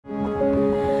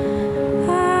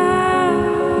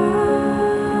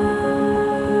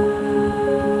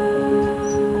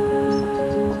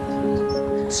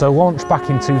So launched back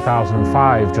in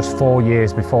 2005, just 4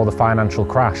 years before the financial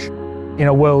crash, in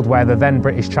a world where the then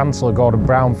British Chancellor Gordon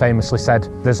Brown famously said,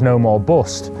 "There's no more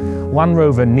bust," Land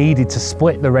Rover needed to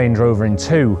split the Range Rover in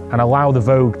two and allow the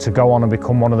Vogue to go on and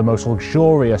become one of the most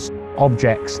luxurious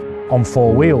objects on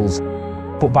four wheels.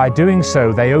 But by doing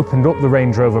so, they opened up the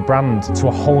Range Rover brand to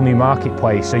a whole new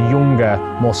marketplace, a younger,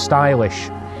 more stylish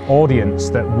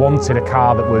audience that wanted a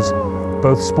car that was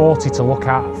both sporty to look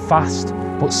at, fast,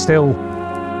 but still,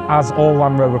 as all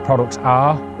Land Rover products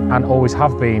are and always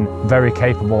have been, very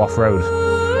capable off-road.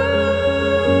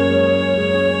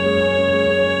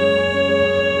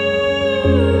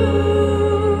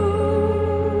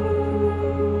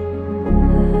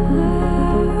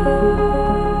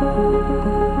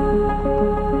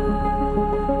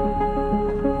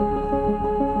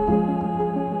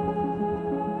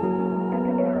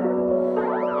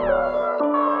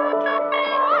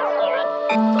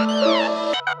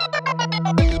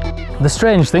 The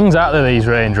strange things out there, these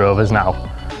Range Rovers now.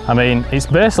 I mean, it's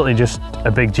basically just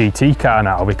a big GT car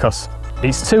now because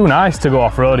it's too nice to go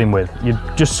off-roading with. You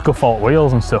just scuff out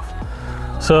wheels and stuff.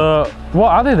 So what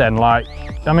are they then? Like,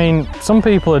 I mean, some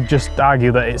people would just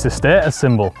argue that it's a status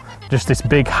symbol. Just this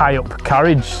big high-up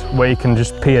carriage where you can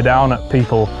just peer down at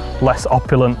people less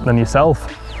opulent than yourself.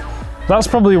 That's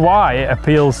probably why it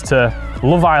appeals to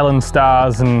Love Island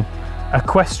stars and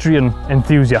equestrian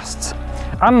enthusiasts.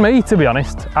 And me, to be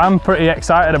honest. I'm pretty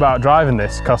excited about driving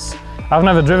this because I've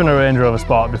never driven a Range Rover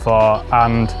Sport before,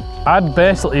 and I'd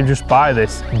basically just buy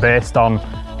this based on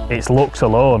its looks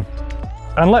alone.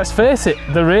 And let's face it,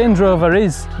 the Range Rover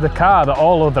is the car that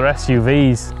all other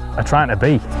SUVs are trying to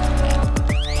be.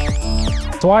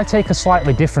 So I take a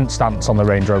slightly different stance on the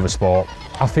Range Rover Sport.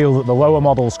 I feel that the lower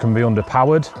models can be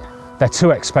underpowered, they're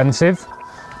too expensive,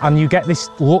 and you get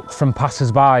this look from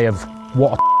passers-by of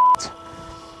what a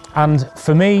and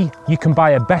for me, you can buy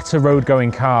a better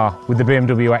road-going car with the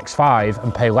BMW X5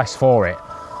 and pay less for it.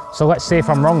 So let's see if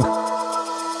I'm wrong.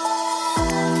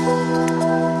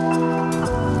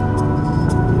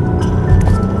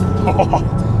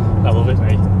 I love it,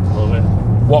 mate. I love it.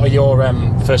 What are your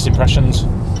first impressions?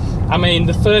 I mean,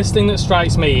 the first thing that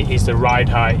strikes me is the ride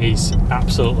height is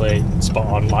absolutely spot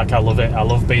on. Like, I love it. I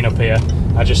love being up here.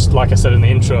 I just, like I said in the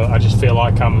intro, I just feel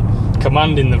like I'm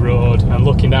commanding the road and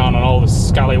looking down on all the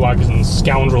scallywags and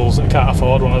scoundrels that can't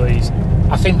afford one of these.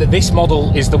 I think that this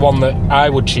model is the one that I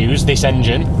would choose, this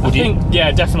engine.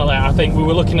 Yeah, definitely. I think we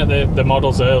were looking at the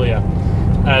models earlier,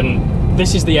 and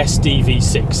this is the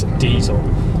SDV6 diesel,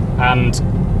 and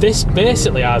this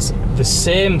basically has the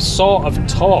same sort of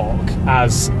torque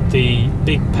as the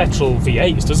big petrol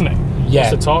V8s, doesn't it?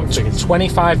 Yeah, what's the torque figure?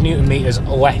 25 Newton meters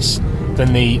less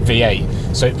than the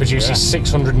V8, so it produces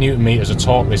 600 Newton meters of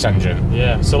torque, this engine.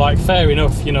 Yeah, so like, fair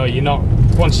enough, you know, you're not,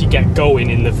 once you get going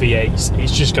in the V8s,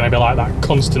 it's just going to be like that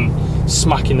constant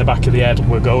smack in the back of the head,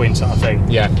 we're going sort of thing.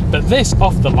 Yeah. But this,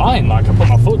 off the line, like, I put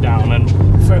my foot down, and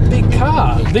for a big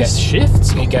car, this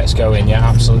shifts. It gets going, yeah,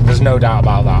 absolutely. There's no doubt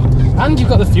about that. And you've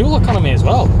got the fuel economy as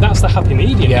well. That's the happy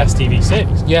medium, yeah.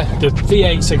 SDV6. Yeah. The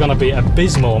V8s are going to be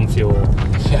abysmal on fuel.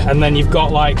 Yeah. And then you've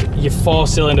got like your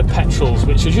 4-cylinder petrols,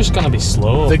 which are just going to be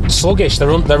slow. They're sluggish. They're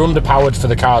underpowered for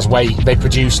the car's weight. They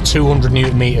produce 200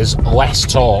 Newton meters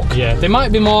less torque. Yeah, they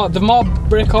might be more. They're more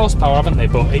brake horsepower, haven't they?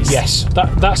 But it's, yes,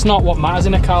 that's not what matters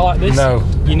in a car like this. No.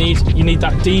 You need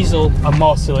that diesel and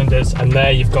more cylinders, and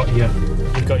there you've got your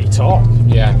torque.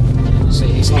 Yeah. So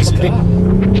this is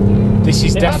definitely.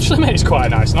 It actually makes quite a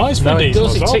nice noise for a diesel. It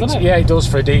does. As well, doesn't it? Yeah, it does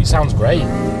for a diesel. It sounds great.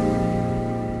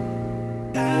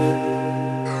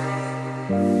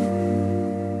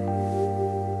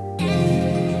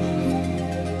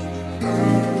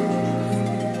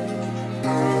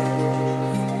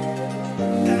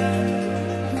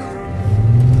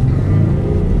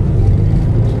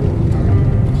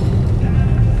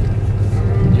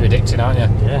 You're addicted, aren't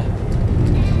you? Yeah.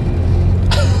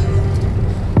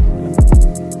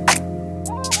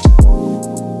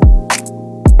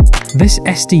 This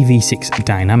SDV6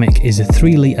 Dynamic is a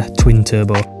 3-litre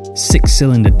twin-turbo,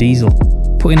 6-cylinder diesel,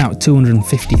 putting out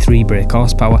 253 brake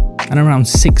horsepower and around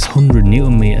 600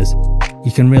 Newton meters.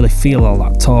 You can really feel all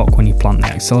that torque when you plant the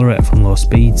accelerator from low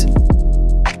speeds.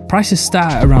 Prices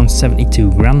start at around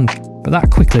 72 grand, but that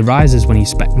quickly rises when you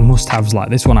spec must-haves like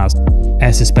this one has: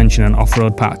 air suspension and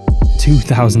off-road pack,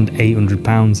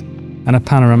 £2,800, and a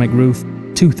panoramic roof,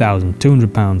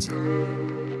 £2,200.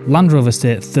 Land Rover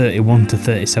state 31 to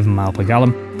 37 mile per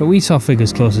gallon, but we saw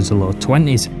figures closer to low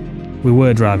 20s. We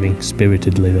were driving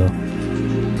spiritedly though.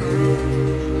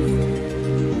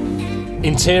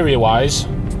 Interior wise,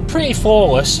 pretty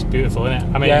flawless. Beautiful, isn't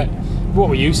it? I mean, yeah. What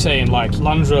were you saying? Like,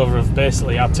 Land Rover have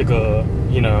basically had to go,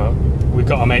 you know, we've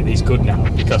got to make these good now,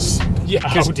 because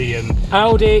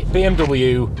Audi,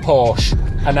 BMW,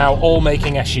 Porsche are now all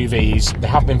making SUVs. They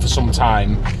have been for some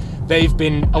time. They've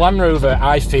been, Land Rover,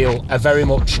 I feel, are very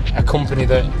much a company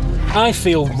that I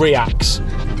feel reacts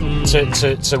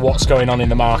to what's going on in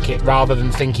the market, rather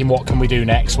than thinking what can we do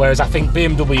next. Whereas I think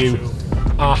BMW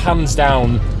are hands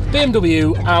down,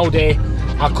 BMW, Audi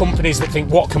are companies that think,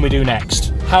 what can we do next?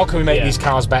 How can we make these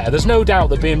cars better? There's no doubt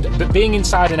that being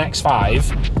inside an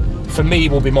X5, for me,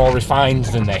 will be more refined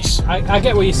than this. I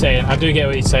get what you're saying. I do get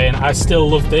what you're saying. I still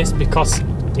love this because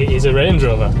it is a Range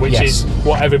Rover, which is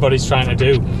what everybody's trying to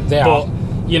do. But,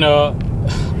 you know,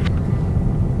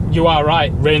 you are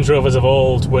right. Range Rovers of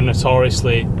old were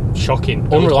notoriously shocking.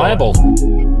 Unreliable.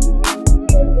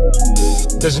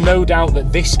 There's no doubt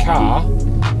that this car,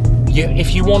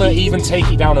 if you want to even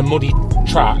take it down a muddy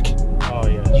track,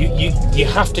 you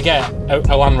have to get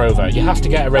a Land Rover. You have to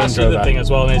get a Range Rover. That's the other thing as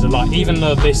well, is like, even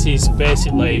though this is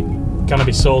basically going to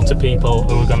be sold to people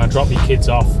who are going to drop your kids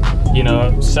off, you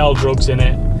know, sell drugs in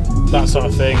it, that sort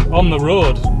of thing. On the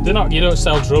road, you don't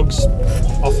sell drugs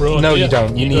off road. No, you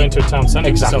don't. You need go into a town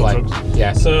centre to sell drugs.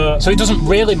 Yeah. So it doesn't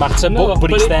really matter,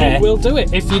 but it's there. It will do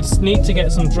it. If you need to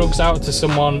get some drugs out to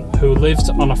someone who lives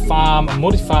on a farm, a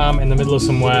muddy farm in the middle of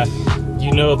somewhere,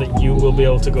 you know that you will be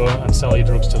able to go and sell your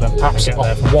drugs to them. Absolutely,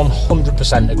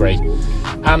 100% agree.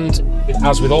 And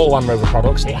as with all Land Rover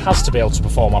products, it has to be able to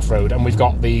perform off-road, and we've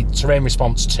got the Terrain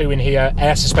Response 2 in here,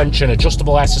 air suspension,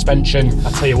 adjustable air suspension.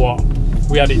 I tell you what,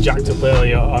 we had it jacked up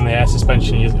earlier on the air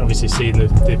suspension. You've obviously seen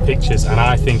the pictures, and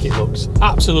I think it looks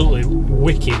absolutely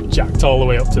wicked, jacked all the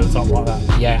way up to the top like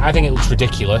that. Yeah, I think it looks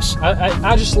ridiculous.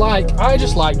 I just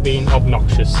like being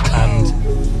obnoxious and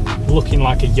looking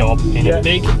like a yob in a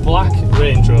big black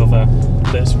Range Rover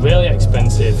that's really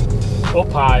expensive, up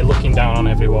high, looking down on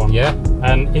everyone. Yeah.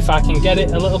 And if I can get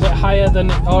it a little bit higher than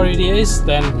it already is,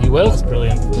 then you will. That's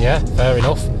brilliant. Yeah, fair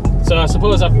enough. So I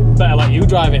suppose I better let you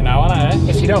drive it now, aren't I?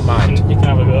 If you don't mind. You can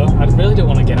have a go. I really don't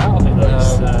want to get out of it though.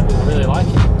 I really like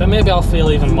it. Then maybe I'll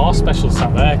feel even more special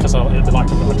sat there, because it'll be like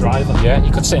a driver. Yeah,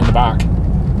 you could sit in the back.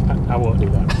 I won't do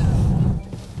that.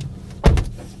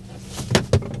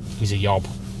 He's a yob.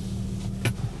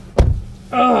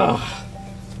 Oh,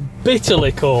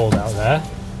 bitterly cold out there.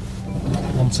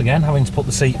 Once again, having to put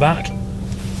the seat back.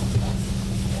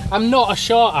 I'm not a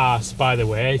short ass, by the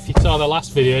way. If you saw the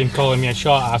last video, him calling me a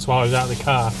short ass while I was out of the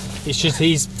car, it's just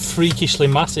he's freakishly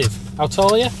massive. How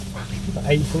tall are you? About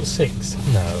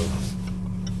 8'6". No.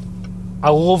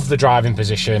 I love the driving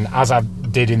position, as I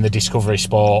did in the Discovery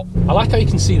Sport. I like how you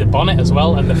can see the bonnet as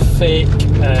well, and the fake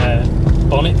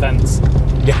bonnet vents.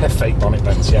 Yeah, fake bonnet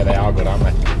vents. Yeah, they are good, aren't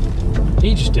they?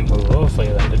 He just didn't move over for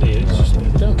you then, did he? It's just,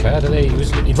 he don't care, did he?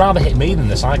 He'd rather hit me than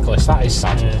the cyclist. That is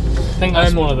sad. Yeah. I think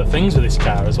that's one of the things with this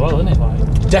car as well, isn't it?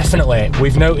 Like, definitely.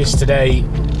 We've noticed today,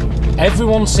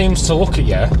 everyone seems to look at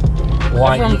you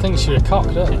like... Everyone thinks you're a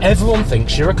cock, don't they? Everyone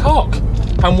thinks you're a cock.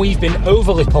 And we've been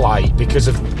overly polite because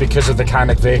of the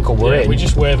kind of vehicle we're in. We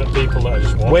just wave at people that are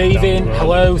just walking waving,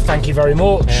 hello, thank you very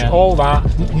much, all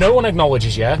that. No one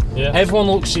acknowledges you. Yeah. Everyone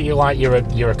looks at you like you're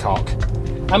a cock.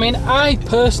 I mean, I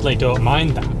personally don't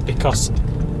mind that, because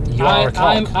you are a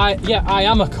cock. I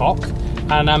am a cock,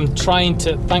 and I'm trying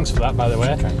to. Thanks for that, by the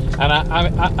way. Okay. And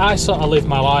I sort of live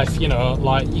my life, you know,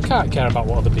 like, you can't care about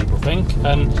what other people think,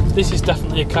 and this is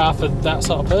definitely a car for that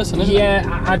sort of person, isn't it?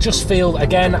 Yeah, I just feel,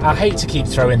 again, I hate to keep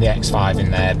throwing the X5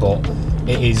 in there, but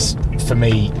it is, for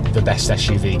me, the best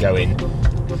SUV going.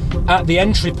 At the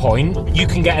entry point, you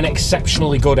can get an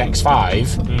exceptionally good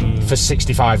X5 for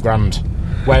 65 grand.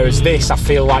 Whereas this, I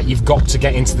feel like you've got to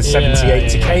get into the 70,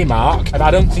 80k mark. And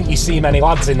I don't think you see many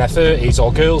lads in their 30s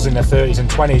or girls in their 30s and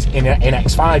 20s in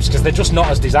X5s, because they're just not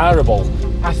as desirable.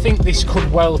 I think this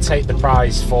could well take the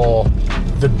prize for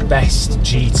the best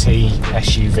GT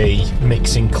SUV,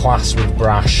 mixing class with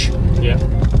brash. Yeah.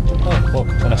 Oh, look,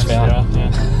 an SVR.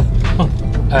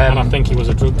 Yeah. And I think he was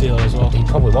a drug dealer as well. He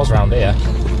probably was around here.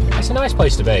 It's a nice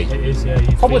place to be. It is, yeah.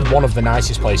 Probably one of the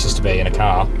nicest places to be in a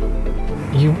car.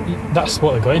 That's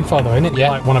what they're going for, though, isn't it? Yeah.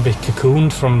 Like, want to be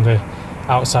cocooned from the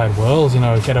outside world, you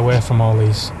know, get away from all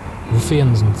these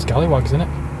ruffians and scallywags, innit?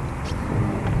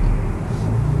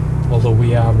 Although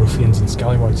we are ruffians and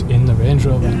scallywags in the Range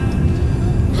Rover.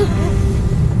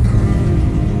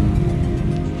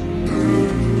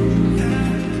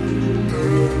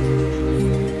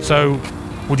 So,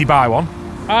 would you buy one?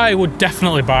 I would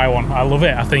definitely buy one. I love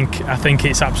it. I think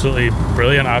it's absolutely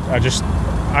brilliant. I just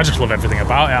love everything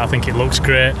about it. I think it looks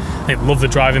great. I love the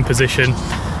driving position.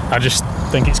 I just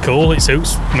think it's cool. It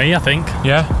suits me, I think.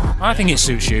 Yeah, I think it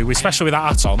suits you, especially with that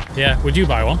hat on. Yeah, would you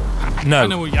buy one? No.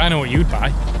 I know what you'd buy.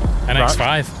 An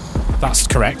X5. That's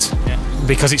correct. Yeah.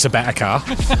 Because it's a better car.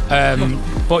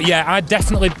 But yeah, I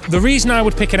definitely, the reason I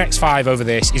would pick an X5 over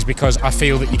this is because I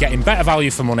feel that you're getting better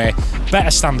value for money, better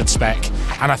standard spec,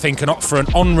 and I think for an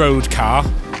on-road car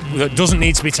that doesn't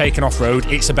need to be taken off-road,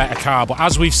 it's a better car. But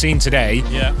as we've seen today,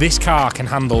 this car can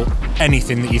handle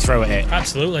anything that you throw at it.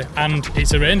 Absolutely, and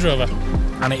it's a Range Rover.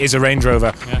 And it is a Range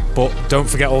Rover, but don't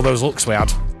forget all those looks we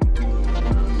had.